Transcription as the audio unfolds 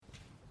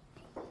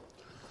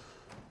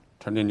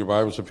Turn in your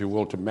Bibles, if you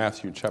will, to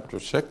Matthew chapter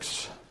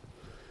 6.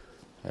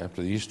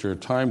 After the Easter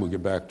time, we'll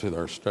get back to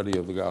our study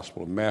of the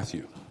Gospel of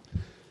Matthew.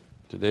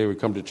 Today we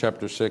come to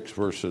chapter 6,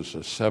 verses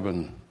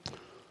 7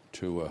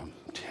 to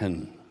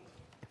 10.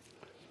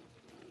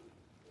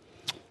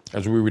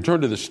 As we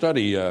return to the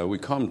study, we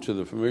come to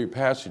the familiar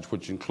passage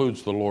which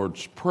includes the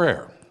Lord's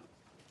Prayer.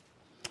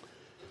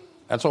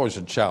 That's always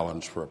a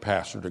challenge for a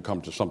pastor to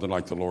come to something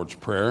like the Lord's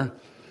Prayer,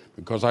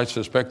 because I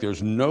suspect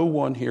there's no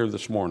one here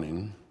this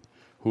morning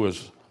who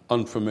is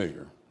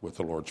unfamiliar with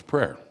the Lord's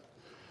Prayer.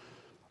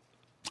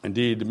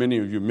 Indeed, many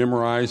of you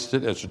memorized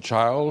it as a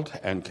child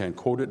and can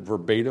quote it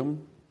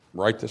verbatim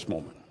right this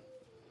moment.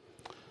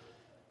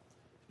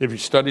 If you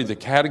studied the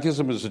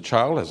catechism as a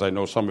child, as I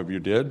know some of you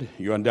did,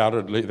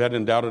 that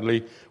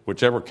undoubtedly,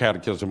 whichever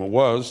catechism it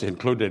was,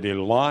 included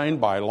a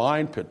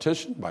line-by-line,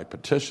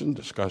 petition-by-petition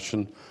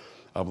discussion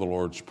of the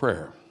Lord's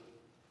Prayer.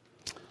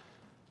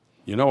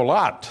 You know a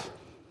lot.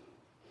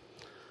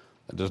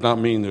 That does not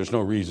mean there's no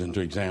reason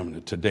to examine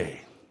it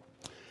today.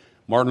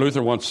 Martin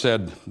Luther once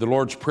said, "The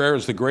Lord's Prayer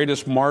is the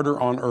greatest martyr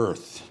on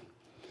earth.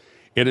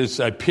 It is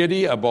a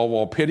pity above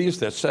all pities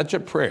that such a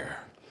prayer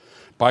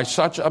by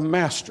such a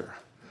master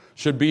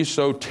should be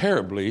so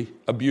terribly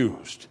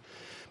abused.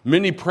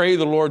 Many pray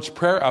the Lord's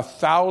Prayer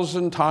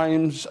 1,000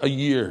 times a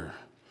year,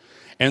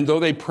 and though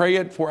they pray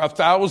it for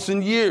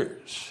 1,000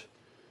 years,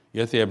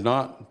 yet they have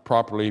not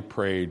properly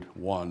prayed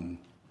one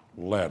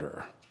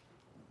letter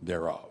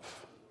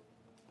thereof."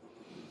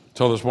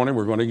 So this morning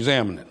we're going to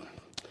examine it.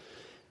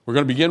 We're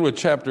going to begin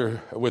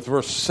with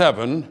verse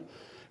 7,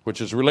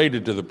 which is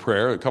related to the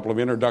prayer. A couple of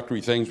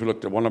introductory things. We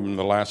looked at one of them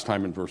the last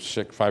time in verse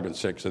 5 and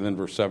 6, and then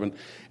verse 7.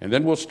 And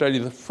then we'll study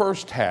the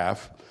first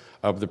half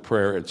of the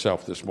prayer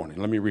itself this morning.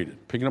 Let me read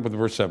it. Picking up with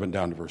verse 7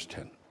 down to verse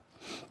 10.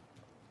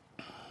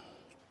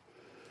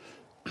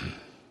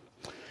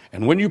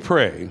 "And when you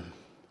pray,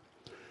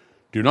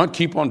 do not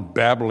keep on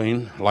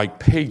babbling like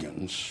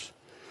pagans,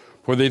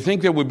 for they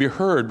think they will be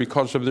heard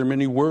because of their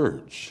many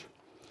words.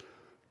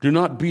 Do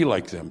not be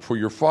like them, for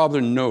your Father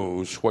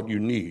knows what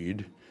you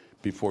need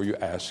before you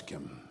ask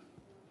Him."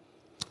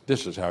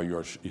 This is how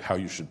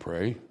you should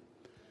pray.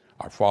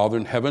 "Our Father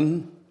in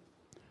heaven,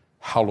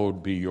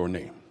 hallowed be your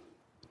name.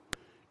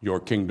 Your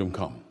kingdom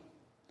come.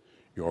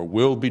 Your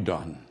will be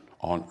done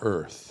on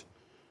earth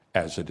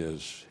as it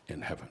is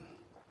in heaven."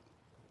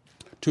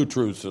 Two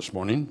truths this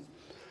morning.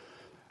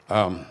 We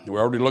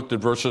already looked at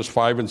verses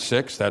 5 and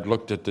 6. That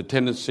looked at the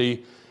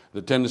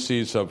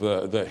tendencies of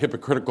the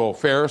hypocritical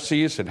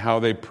Pharisees and how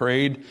they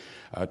prayed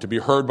to be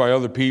heard by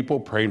other people,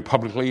 praying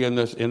publicly in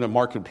the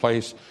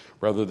marketplace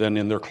rather than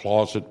in their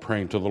closet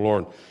praying to the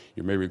Lord.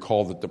 You may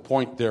recall that the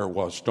point there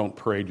was, don't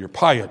parade your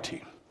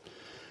piety.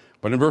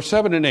 But in verse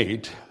 7 and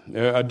 8,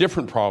 a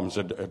different problem is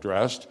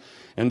addressed,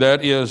 and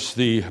that is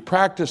the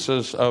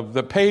practices of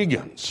the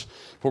pagans,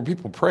 for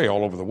people pray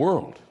all over the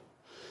world.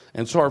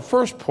 And so our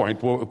first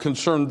point will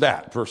concern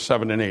that, verse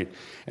 7 and 8.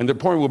 And the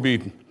point will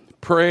be,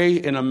 pray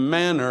in a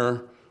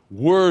manner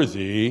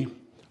worthy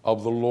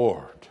of the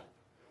Lord.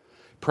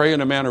 Pray in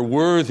a manner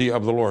worthy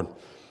of the Lord.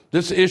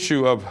 This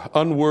issue of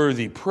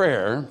unworthy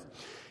prayer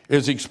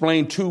is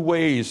explained two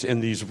ways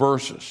in these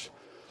verses.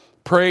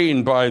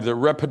 Praying by the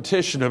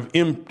repetition of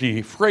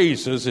empty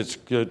phrases, it's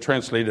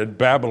translated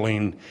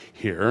babbling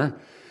here,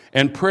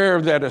 and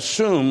prayer that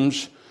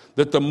assumes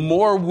that the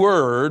more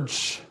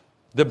words,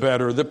 the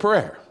better the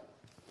prayer.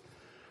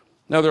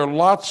 Now, there are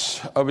lots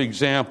of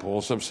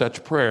examples of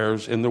such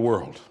prayers in the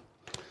world.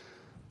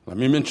 Let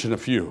me mention a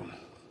few.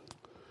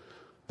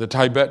 The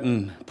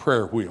Tibetan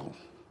prayer wheel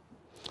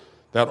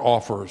that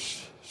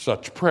offers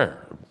such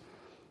prayer,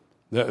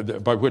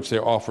 by which they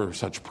offer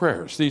such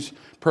prayers. These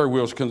prayer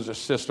wheels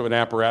consist of an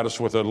apparatus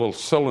with a little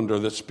cylinder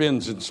that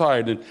spins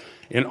inside,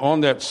 and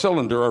on that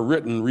cylinder are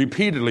written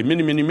repeatedly,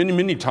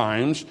 many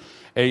times,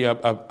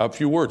 a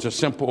few words, a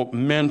simple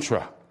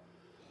mantra.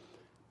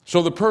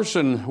 So the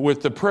person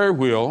with the prayer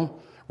wheel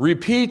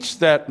repeats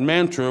that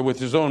mantra with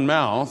his own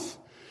mouth,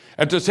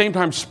 at the same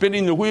time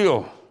spinning the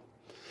wheel.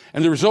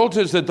 And the result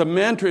is that the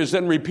mantra is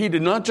then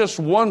repeated not just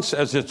once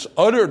as it's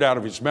uttered out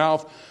of his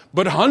mouth,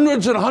 but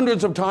hundreds and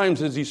hundreds of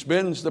times as he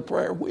spins the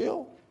prayer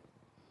wheel.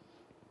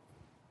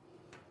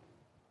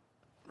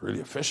 Really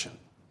efficient.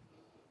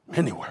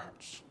 Many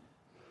words.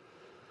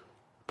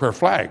 Prayer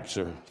flags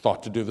are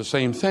thought to do the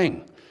same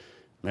thing.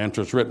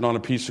 Mantras written on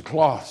a piece of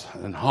cloth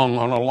and hung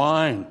on a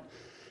line.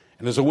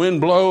 And as the wind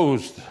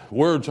blows,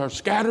 words are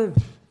scattered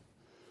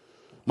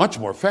much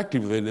more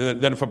effectively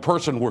than if a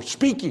person were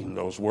speaking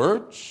those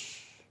words.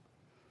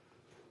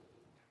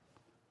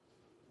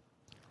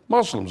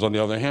 Muslims, on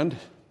the other hand,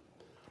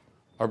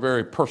 are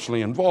very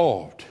personally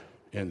involved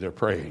in their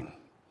praying.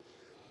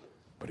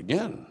 But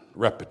again,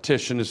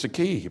 repetition is the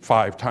key.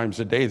 5 times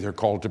a day they're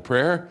called to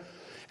prayer.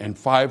 And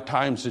 5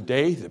 times a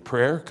day, the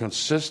prayer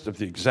consists of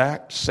the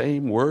exact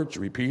same words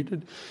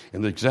repeated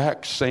in the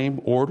exact same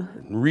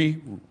order, and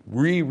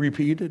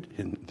repeated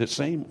in the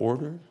same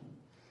order.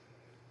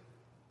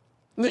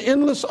 And the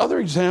endless other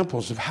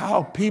examples of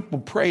how people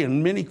pray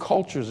in many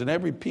cultures and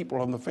every people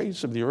on the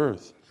face of the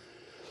earth.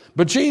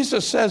 But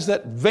Jesus says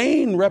that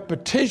vain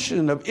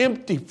repetition of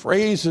empty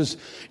phrases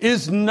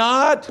is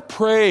not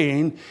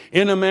praying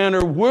in a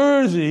manner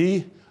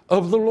worthy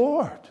of the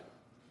Lord.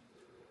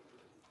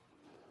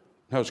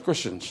 Now, as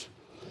Christians,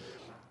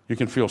 you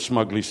can feel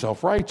smugly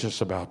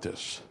self-righteous about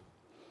this.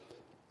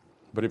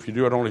 But if you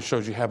do, it only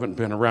shows you haven't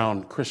been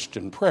around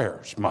Christian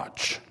prayers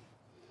much.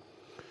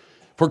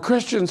 For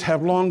Christians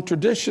have long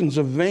traditions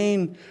of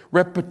vain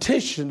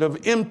repetition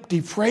of empty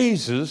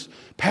phrases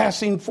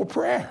passing for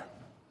prayer.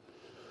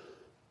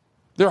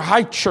 They're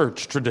high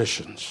church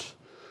traditions,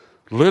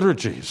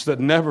 liturgies that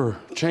never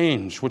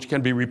change, which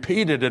can be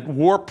repeated at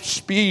warp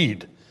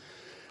speed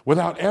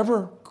without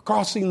ever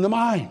crossing the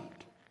mind.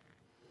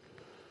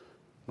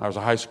 When I was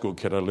a high school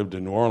kid, I lived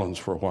in New Orleans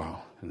for a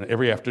while. And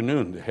every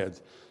afternoon, they had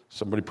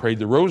somebody prayed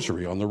the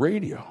rosary on the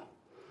radio.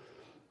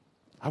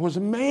 I was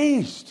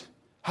amazed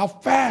how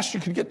fast you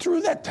could get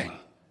through that thing.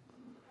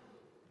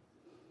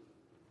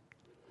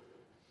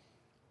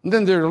 And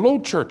then there are low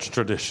church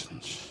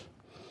traditions.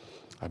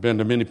 I've been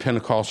to many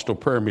Pentecostal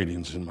prayer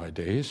meetings in my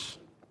days.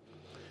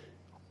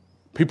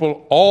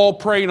 People all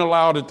praying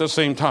aloud at the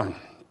same time.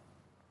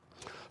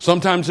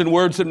 Sometimes in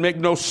words that make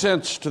no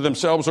sense to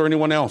themselves or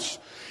anyone else.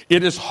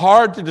 It is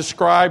hard to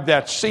describe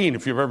that scene,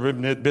 if you've ever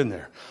been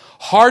there.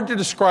 Hard to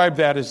describe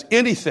that as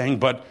anything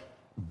but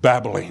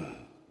babbling.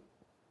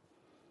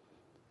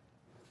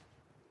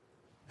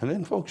 And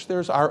then, folks,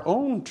 there's our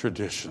own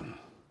tradition.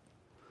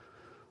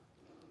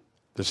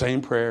 The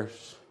same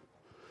prayers,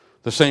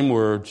 the same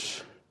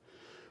words,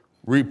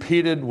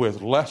 repeated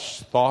with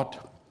less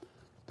thought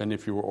than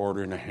if you were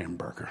ordering a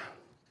hamburger.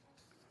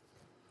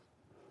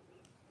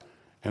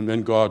 And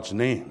then God's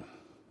name.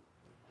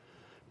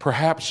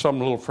 Perhaps some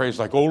little phrase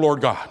like, "Oh, Lord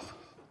God."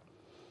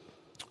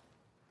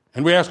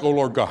 And we ask, "Oh,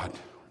 Lord God,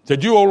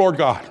 that you, oh, Lord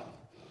God,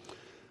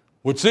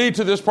 would see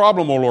to this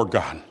problem, oh, Lord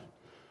God."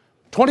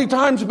 20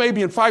 times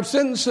maybe in 5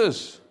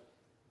 sentences.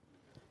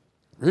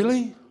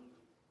 Really?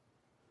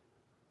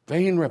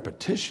 Vain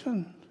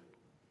repetition?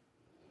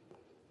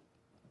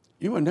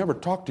 You would never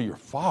talk to your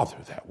Father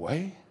that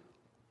way.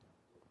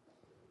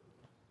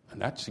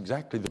 And that's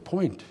exactly the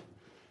point.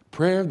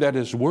 Prayer that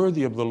is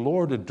worthy of the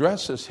Lord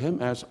addresses him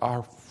as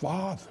our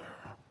Father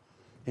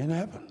in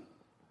heaven.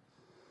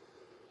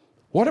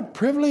 What a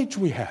privilege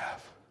we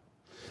have.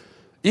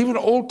 Even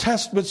Old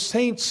Testament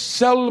saints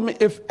seldom,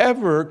 if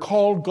ever,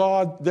 called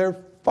God their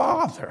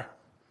Father.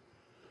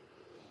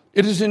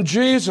 It is in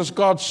Jesus,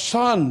 God's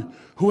Son,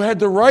 who had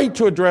the right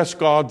to address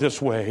God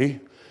this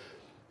way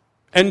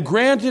and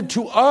granted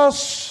to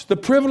us the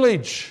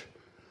privilege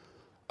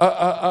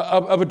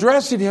of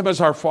addressing him as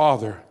our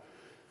Father.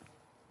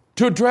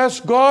 To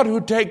address God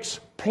who takes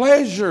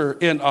pleasure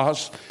in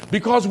us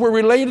because we're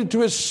related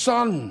to his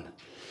Son.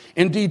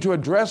 Indeed, to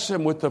address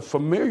him with the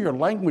familiar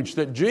language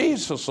that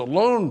Jesus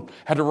alone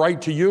had a right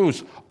to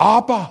use.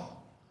 Abba,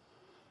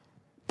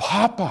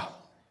 Papa,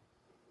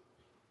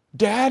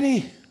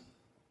 Daddy.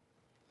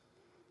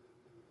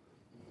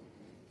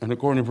 And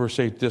according to verse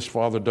 8, this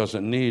Father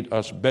doesn't need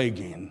us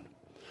begging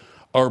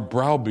or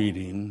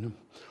browbeating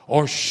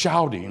or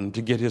shouting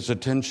to get his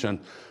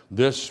attention.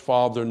 This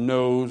Father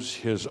knows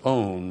his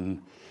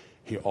own.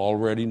 He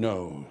already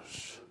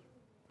knows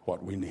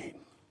what we need.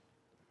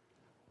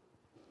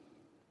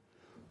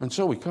 And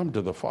so we come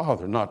to the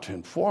Father not to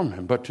inform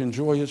him, but to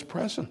enjoy his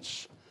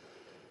presence.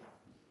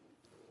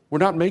 We're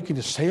not making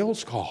a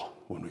sales call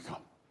when we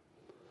come.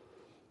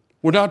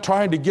 We're not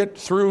trying to get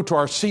through to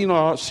our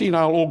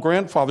senile old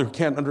grandfather who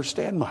can't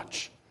understand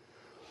much.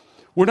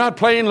 We're not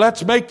playing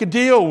let's make a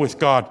deal with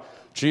God.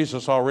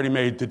 Jesus already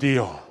made the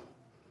deal.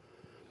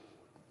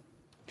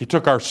 He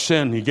took our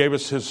sin. He gave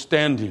us his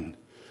standing,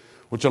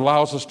 which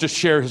allows us to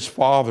share his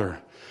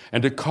Father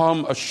and to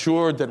come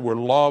assured that we're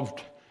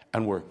loved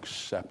and we're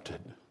accepted.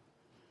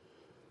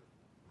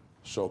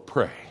 So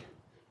pray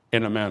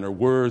in a manner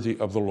worthy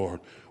of the Lord,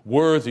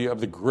 worthy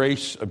of the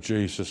grace of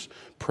Jesus.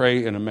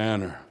 Pray in a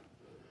manner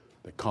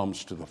that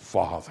comes to the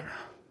Father.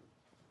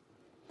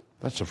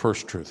 That's the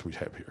first truth we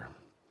have here.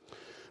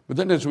 But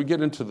then as we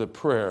get into the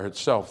prayer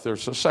itself,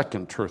 there's a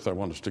second truth I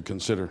want us to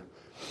consider.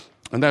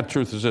 And that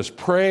truth is this: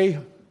 pray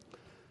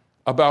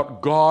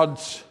about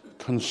God's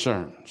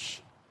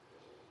concerns.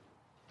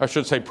 I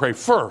should say pray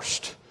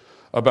first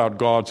about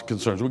God's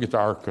concerns. We'll get to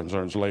our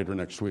concerns later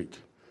next week.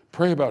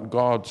 Pray about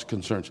God's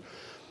concerns.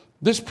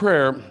 This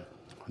prayer,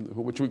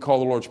 which we call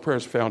the Lord's Prayer,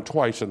 is found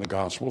twice in the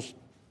Gospels.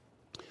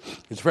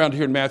 It's found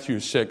here in Matthew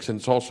 6, and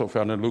it's also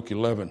found in Luke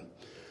 11.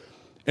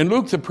 In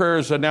Luke, the prayer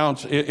is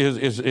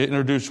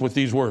introduced with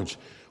these words: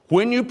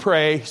 when you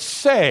pray,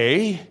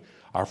 say,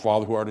 "Our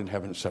Father who art in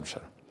heaven,"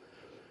 etc.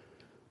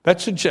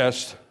 That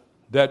suggests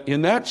that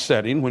in that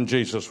setting, when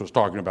Jesus was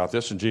talking about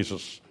this, and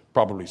Jesus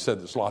probably said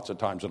this lots of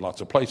times in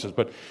lots of places,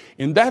 but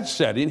in that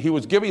setting, he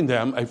was giving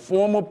them a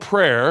formal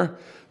prayer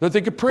that they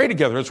could pray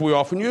together, as we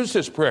often use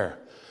this prayer.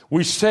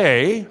 We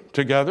say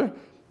together,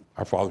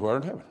 "Our Father who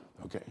art in heaven."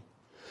 Okay.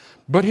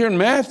 But here in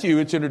Matthew,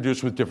 it's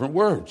introduced with different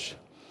words.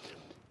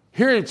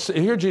 Here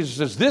Jesus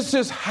says, this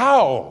is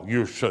how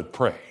you should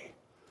pray.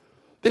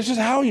 This is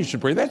how you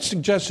should pray. That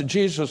suggests that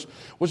Jesus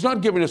was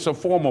not giving us a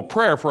formal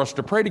prayer for us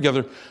to pray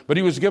together, but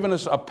he was giving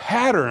us a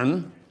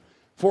pattern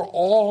for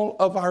all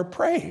of our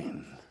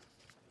praying.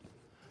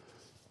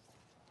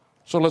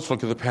 So let's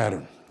look at the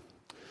pattern.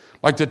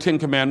 Like the Ten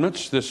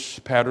Commandments, this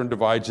pattern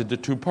divides into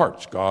two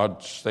parts: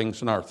 God's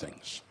things and our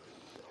things.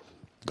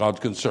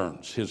 God's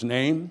concerns, his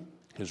name,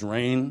 his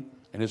reign,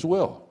 and his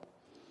will,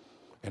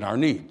 and our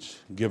needs.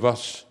 Give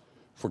us,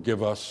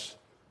 forgive us,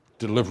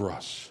 deliver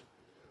us.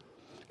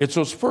 It's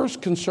those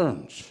first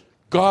concerns,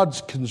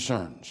 God's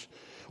concerns,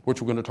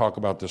 which we're going to talk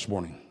about this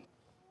morning.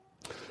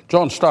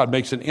 John Stott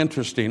makes an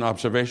interesting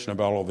observation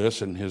about all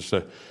this in his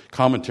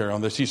commentary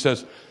on this. He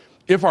says,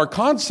 if our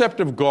concept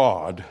of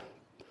God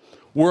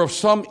were of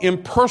some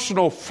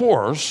impersonal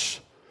force,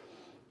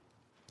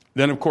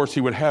 then of course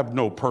he would have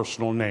no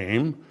personal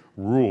name,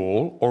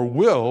 rule, or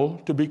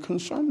will to be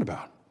concerned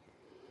about.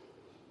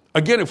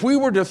 Again, if we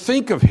were to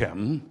think of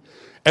him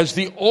as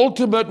the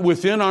ultimate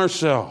within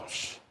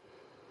ourselves,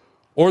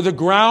 or the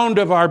ground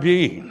of our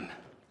being,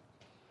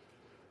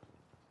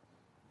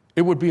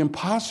 it would be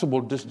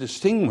impossible to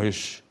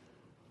distinguish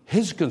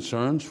his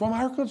concerns from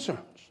our concerns.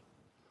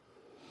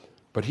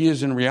 But he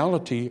is in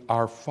reality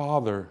our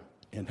Father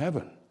in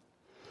heaven,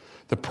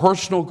 the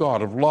personal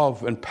God of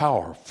love and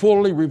power,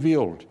 fully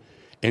revealed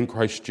in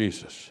Christ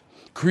Jesus,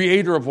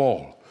 creator of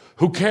all,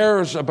 who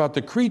cares about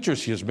the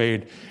creatures he has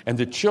made and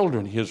the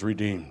children he has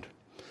redeemed.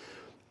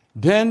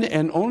 Then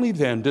and only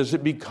then does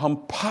it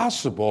become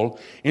possible,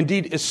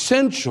 indeed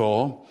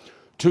essential,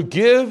 to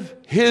give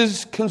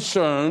his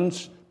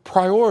concerns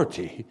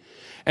priority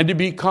and to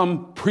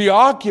become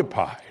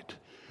preoccupied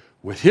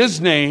with his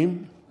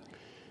name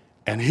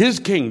and his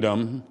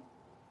kingdom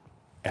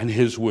and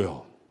his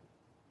will.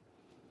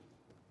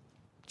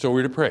 So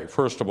we're to pray.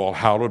 First of all,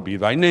 hallowed be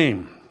thy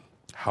name.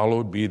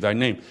 Hallowed be thy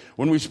name.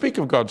 When we speak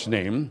of God's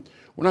name,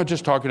 we're not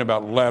just talking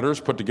about letters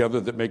put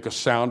together that make a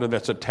sound and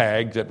that's a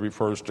tag that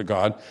refers to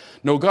God.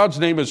 No, God's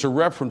name is a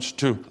reference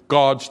to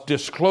God's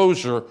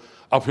disclosure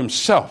of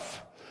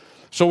himself.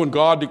 So when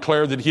God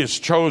declared that he has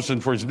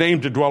chosen for his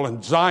name to dwell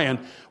in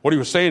Zion, what he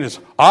was saying is,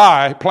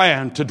 I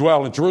plan to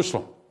dwell in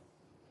Jerusalem.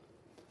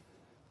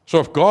 So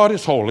if God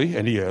is holy,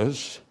 and he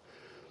is,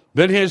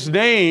 then his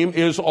name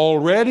is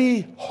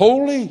already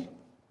holy,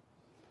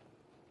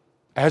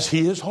 as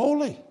he is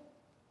holy.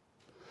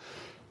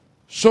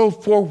 So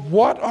for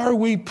what are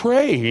we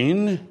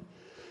praying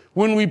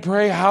when we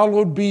pray,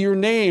 hallowed be your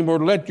name, or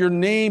let your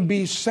name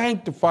be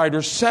sanctified,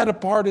 or set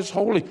apart as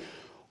holy?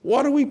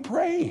 What are we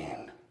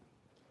praying?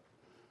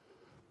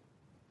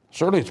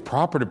 Certainly it's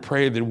proper to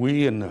pray that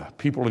we and the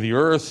people of the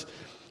earth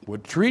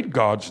would treat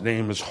God's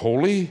name as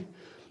holy,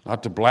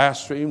 not to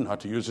blaspheme,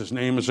 not to use his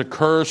name as a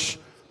curse,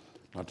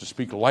 not to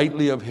speak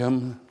lightly of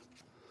him.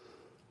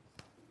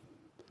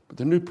 But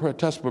the New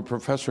Testament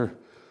professor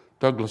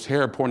Douglas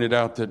Hare pointed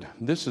out that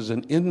this is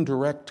an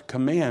indirect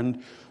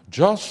command,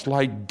 just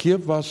like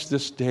give us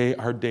this day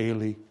our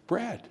daily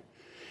bread.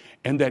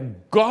 And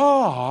that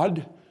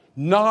God,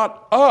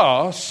 not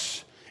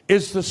us,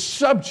 is the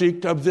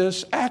subject of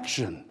this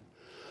action.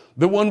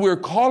 The one we're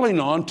calling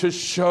on to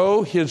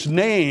show his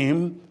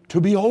name to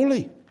be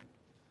holy.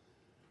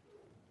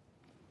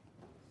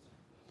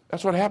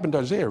 That's what happened to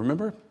Isaiah,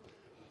 remember?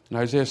 In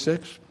Isaiah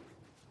 6.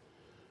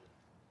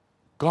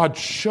 God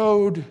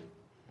showed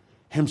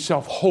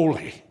himself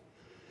holy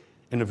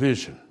in a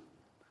vision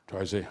to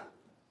Isaiah.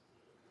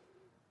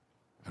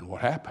 And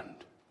what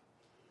happened?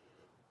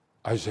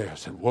 Isaiah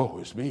said, woe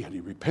is me, and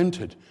he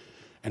repented,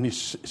 and he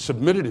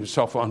submitted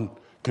himself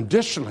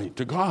unconditionally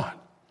to God.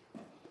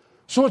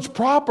 So it's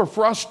proper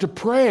for us to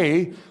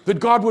pray that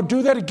God would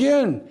do that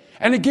again,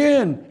 and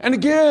again, and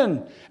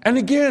again, and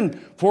again,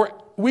 for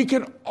we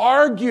can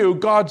argue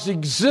God's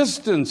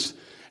existence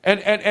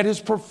and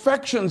his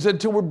perfections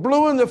until we're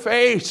blue in the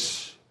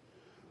face.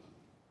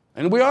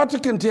 And we ought to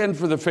contend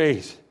for the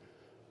faith.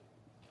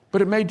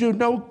 But it may do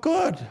no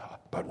good.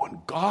 But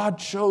when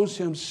God shows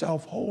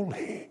himself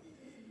holy,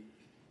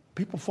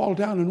 people fall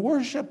down and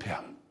worship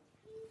him.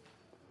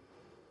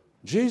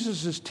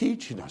 Jesus is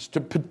teaching us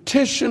to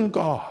petition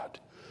God,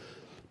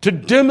 to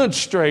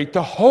demonstrate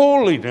the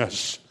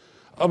holiness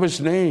of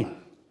his name.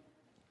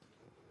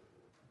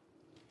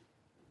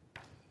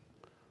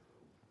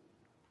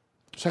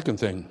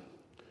 Second thing,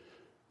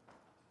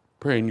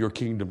 praying your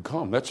kingdom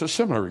come. That's a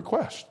similar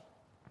request.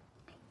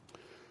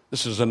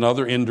 This is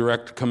another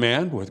indirect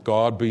command, with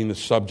God being the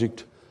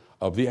subject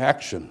of the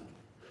action.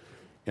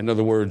 In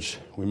other words,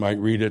 we might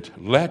read it,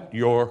 let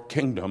your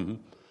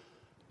kingdom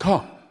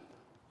come.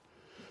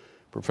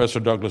 Professor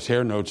Douglas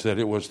Hare notes that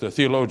it was the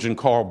theologian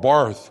Karl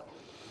Barth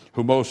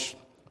who most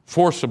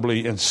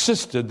forcibly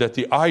insisted that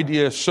the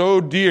idea so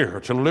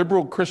dear to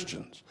liberal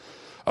Christians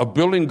of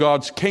building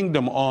God's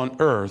kingdom on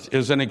earth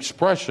is an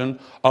expression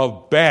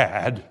of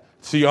bad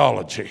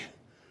theology.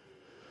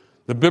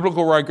 The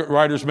biblical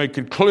writers make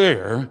it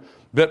clear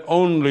that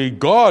only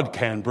God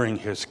can bring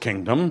his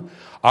kingdom.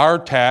 Our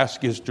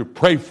task is to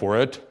pray for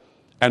it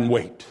and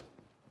wait.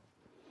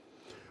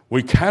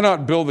 We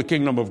cannot build the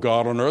kingdom of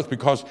God on earth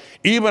because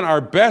even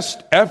our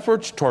best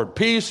efforts toward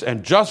peace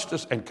and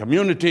justice and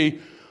community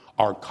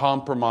are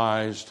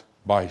compromised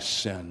by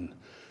sin.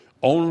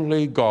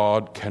 Only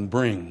God can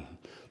bring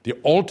the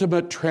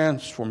ultimate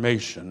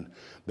transformation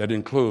that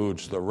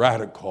includes the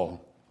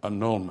radical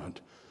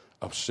annulment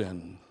of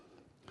sin.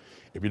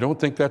 If you don't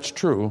think that's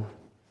true,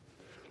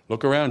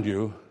 look around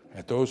you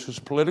at those whose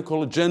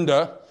political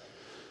agenda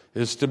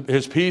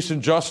is peace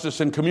and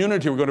justice and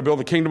community. We're going to build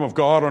the kingdom of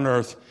God on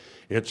earth.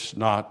 It's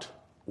not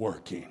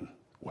working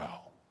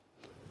well.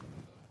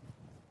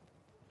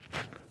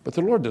 But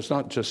the Lord does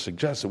not just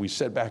suggest that we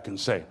sit back and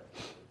say,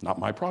 not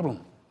my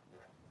problem.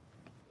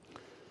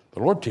 The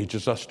Lord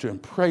teaches us to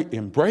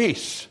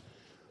embrace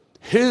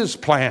His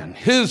plan,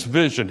 His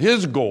vision,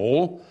 His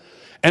goal,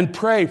 and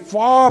pray,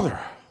 Father,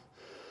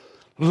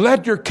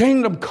 let your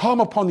kingdom come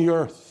upon the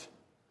earth.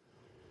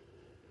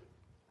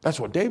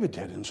 That's what David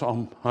did in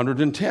Psalm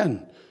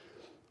 110.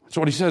 That's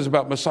what he says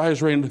about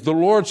Messiah's reign. The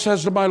Lord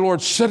says to my Lord,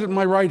 sit at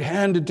my right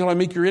hand until I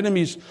make your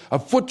enemies a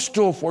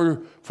footstool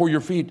for your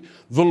feet.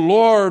 The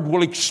Lord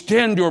will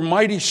extend your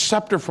mighty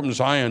scepter from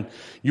Zion.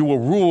 You will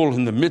rule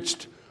in the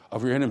midst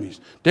of your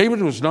enemies.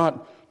 David was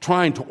not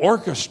trying to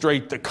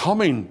orchestrate the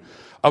coming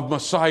of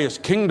Messiah's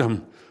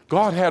kingdom.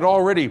 God had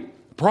already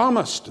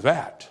promised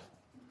that.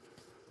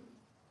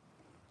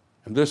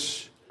 And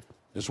this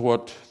is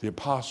what the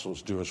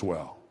apostles do as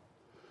well.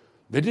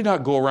 They did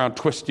not go around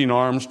twisting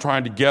arms,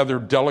 trying to gather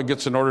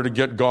delegates in order to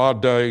get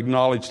God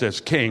acknowledged as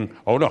king.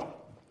 Oh, no.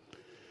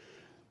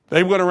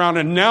 They went around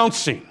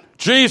announcing,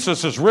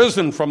 Jesus is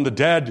risen from the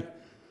dead.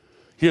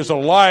 He is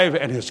alive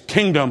and his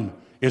kingdom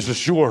is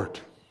assured.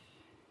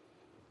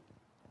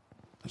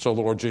 And so the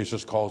Lord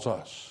Jesus calls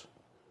us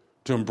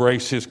to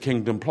embrace his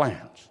kingdom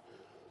plans,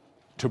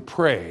 to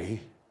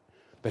pray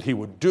that he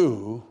would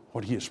do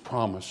what he has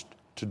promised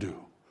to do,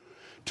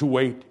 to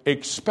wait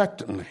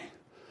expectantly,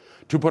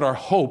 to put our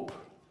hope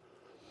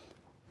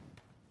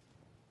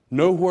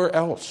nowhere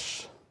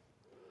else,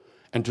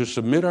 and to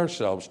submit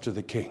ourselves to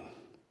the King,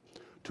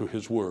 to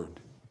his word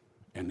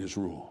and his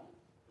rule.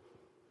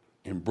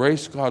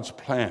 Embrace God's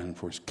plan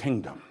for his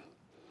kingdom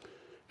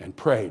and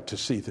pray to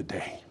see the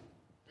day.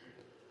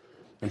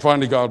 And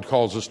finally, God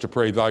calls us to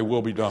pray, thy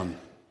will be done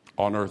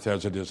on earth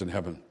as it is in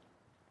heaven.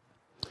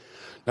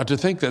 Now, to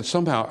think that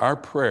somehow our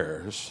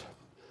prayers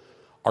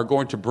are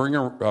going to bring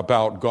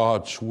about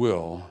God's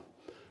will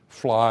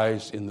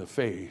flies in the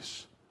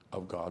face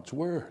of God's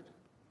word.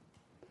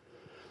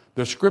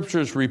 The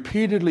scriptures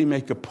repeatedly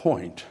make a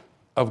point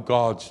of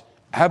God's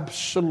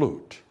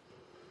absolute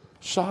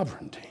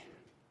sovereignty.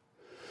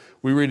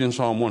 We read in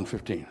Psalm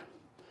 115,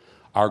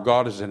 our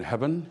God is in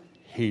heaven.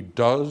 He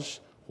does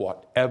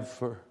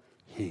whatever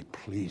he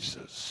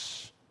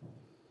pleases.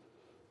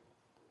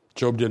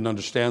 Job didn't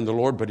understand the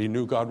Lord, but he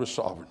knew God was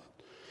sovereign.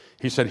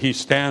 He said, he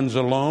stands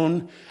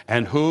alone,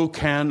 and who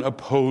can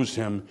oppose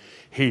him?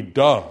 He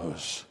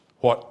does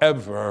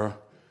whatever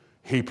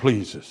he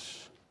pleases.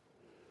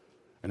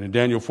 And in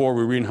Daniel 4,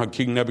 we read how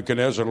King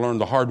Nebuchadnezzar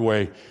learned the hard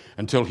way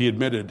until he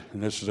admitted,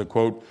 and this is a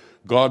quote,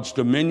 God's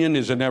dominion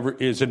is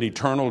an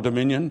eternal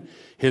dominion.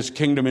 His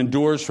kingdom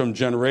endures from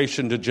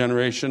generation to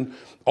generation.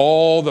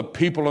 All the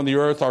people on the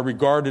earth are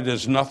regarded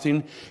as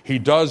nothing. He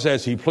does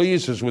as he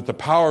pleases with the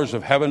powers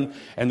of heaven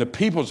and the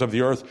peoples of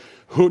the earth,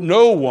 who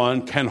no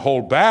one can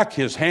hold back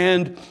his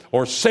hand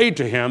or say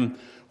to him,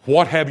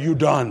 what have you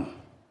done?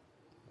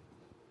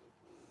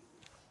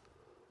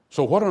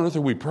 So what on earth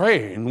are we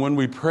praying when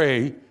we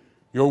pray,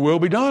 your will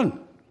be done?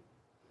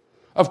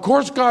 Of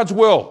course God's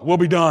will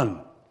be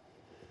done.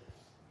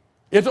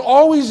 It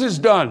always is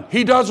done.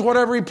 He does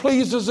whatever he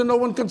pleases and no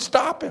one can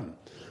stop him.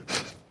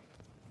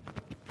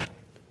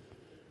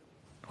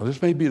 Well,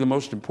 this may be the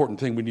most important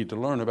thing we need to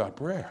learn about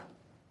prayer.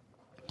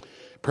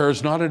 Prayer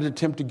is not an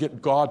attempt to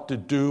get God to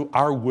do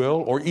our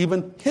will or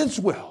even his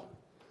will.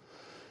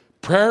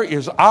 Prayer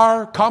is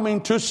our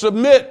coming to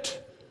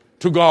submit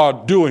to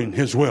God doing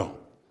his will.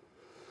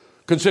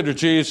 Consider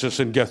Jesus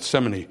in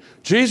Gethsemane.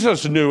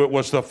 Jesus knew it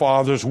was the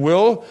Father's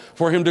will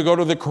for him to go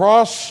to the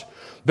cross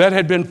that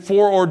had been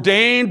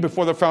foreordained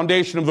before the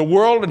foundation of the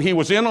world, and he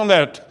was in on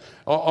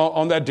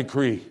that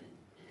decree.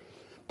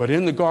 But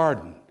in the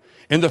garden,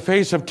 in the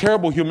face of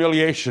terrible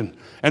humiliation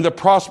and the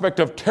prospect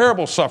of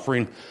terrible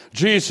suffering,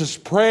 Jesus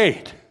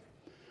prayed,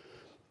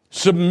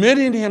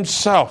 submitting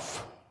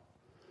himself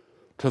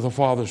to the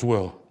Father's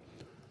will.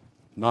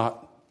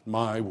 Not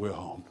my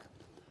will,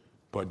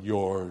 but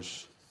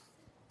yours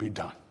be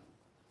done.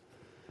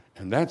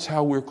 And that's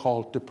how we're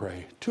called to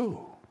pray too.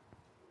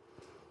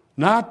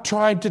 Not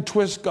trying to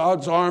twist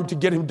God's arm to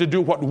get him to do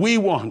what we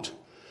want.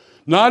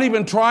 Not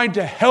even trying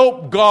to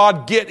help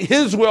God get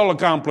his will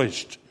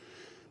accomplished.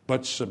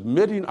 But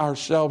submitting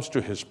ourselves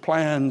to his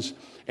plans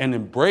and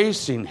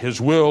embracing his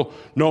will,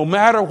 no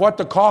matter what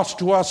the cost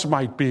to us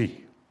might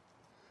be.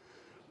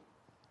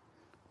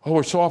 Oh,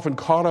 we're so often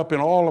caught up in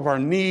all of our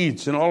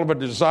needs and all of our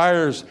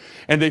desires,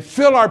 and they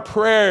fill our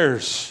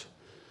prayers.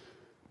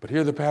 But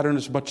here the pattern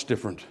is much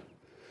different.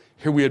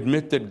 Here we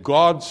admit that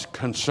God's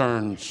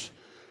concerns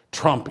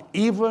trump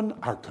even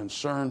our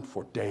concern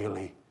for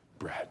daily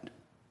bread.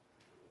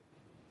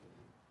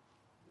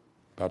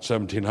 About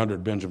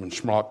 1700, Benjamin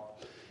Schmock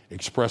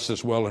expressed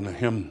this well in a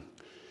hymn.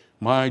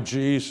 My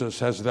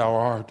Jesus, as thou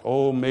art,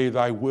 oh, may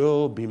thy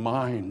will be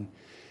mine.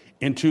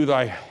 Into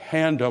thy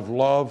hand of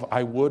love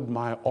I would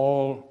my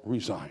all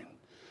resign.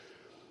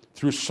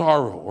 Through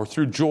sorrow or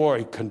through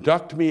joy,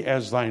 conduct me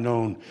as thine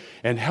own,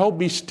 and help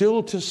me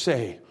still to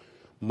say,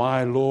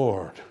 my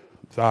Lord,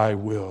 thy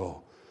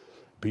will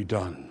be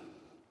done.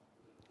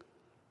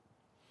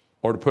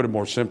 Or to put it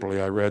more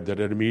simply, I read that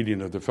at a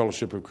meeting of the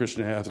Fellowship of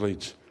Christian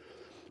Athletes,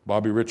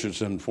 Bobby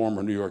Richardson,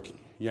 former New York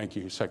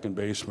Yankee second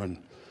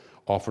baseman,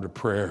 offered a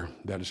prayer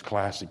that is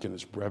classic in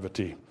its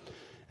brevity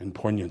and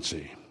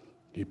poignancy.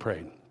 He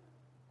prayed,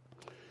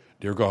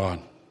 Dear God,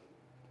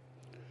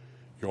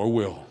 your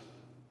will,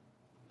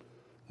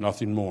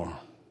 nothing more,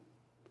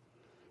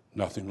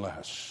 nothing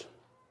less,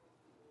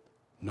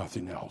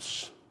 nothing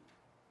else.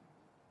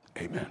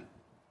 Amen.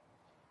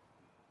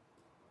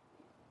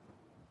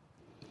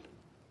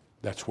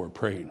 That's where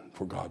praying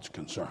for God's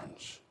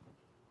concerns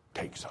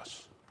takes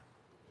us.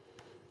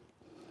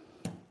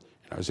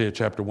 In Isaiah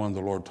chapter 1, the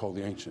Lord told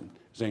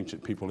his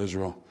ancient people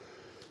Israel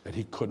that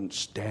he couldn't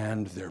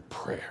stand their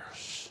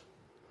prayers.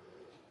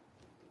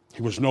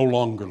 He was no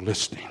longer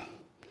listening.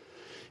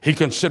 He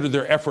considered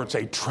their efforts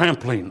a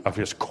trampling of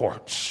his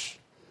courts.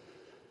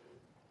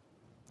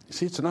 You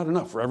see, it's not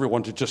enough for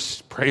everyone to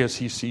just pray as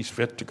he sees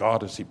fit to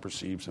God as he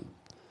perceives him.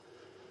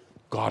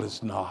 God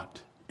is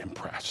not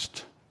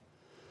impressed.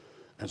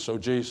 And so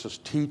Jesus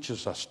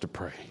teaches us to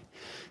pray.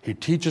 He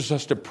teaches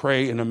us to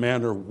pray in a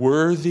manner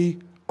worthy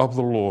of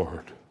the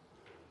Lord,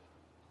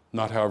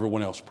 not how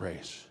everyone else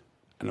prays,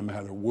 in a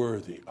manner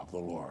worthy of the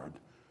Lord,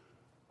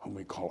 whom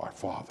we call our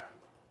Father.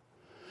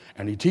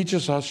 And he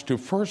teaches us to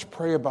first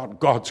pray about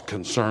God's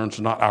concerns,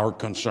 not our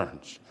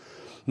concerns.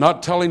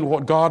 Not telling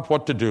God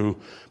what to do,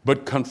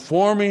 but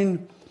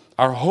conforming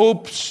our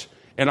hopes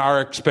and our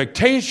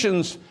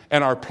expectations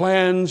and our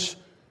plans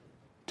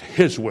to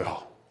his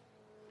will.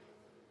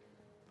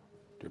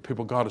 Dear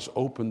people, God has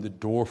opened the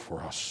door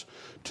for us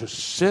to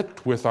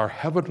sit with our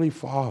Heavenly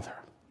Father,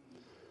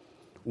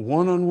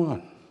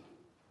 one-on-one,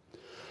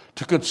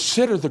 to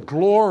consider the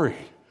glory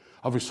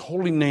of his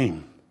holy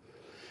name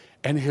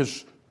and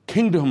his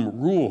kingdom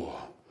rule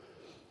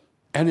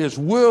and his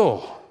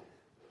will,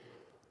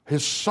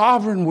 his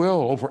sovereign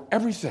will over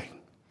everything,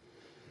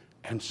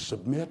 and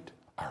submit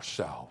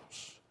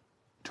ourselves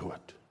to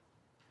it.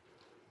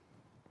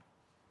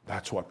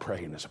 That's what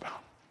praying is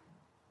about.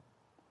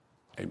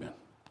 Amen.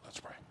 Let's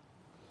pray.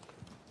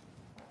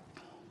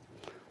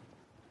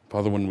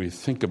 Father, when we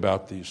think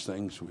about these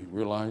things, we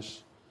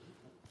realize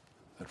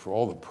that for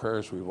all the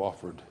prayers we've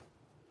offered,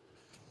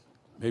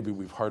 maybe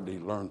we've hardly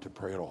learned to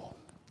pray at all.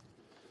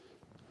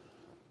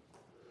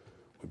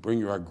 We bring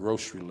you our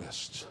grocery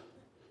lists.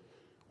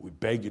 We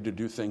beg you to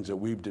do things that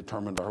we've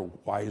determined are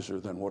wiser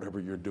than whatever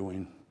you're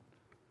doing.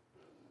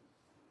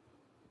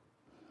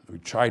 We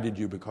chided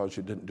you because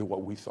you didn't do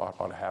what we thought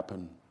ought to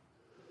happen.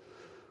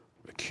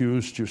 We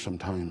accused you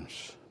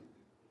sometimes.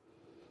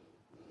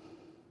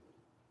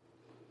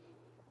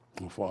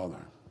 Oh, Father,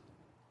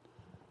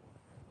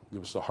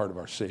 give us the heart of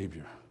our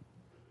Savior,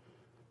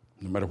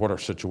 no matter what our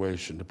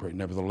situation, to pray,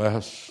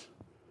 nevertheless,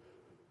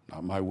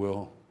 not my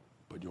will,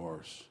 but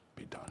yours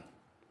be done.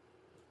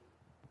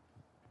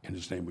 In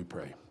his name we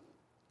pray.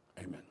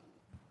 Amen.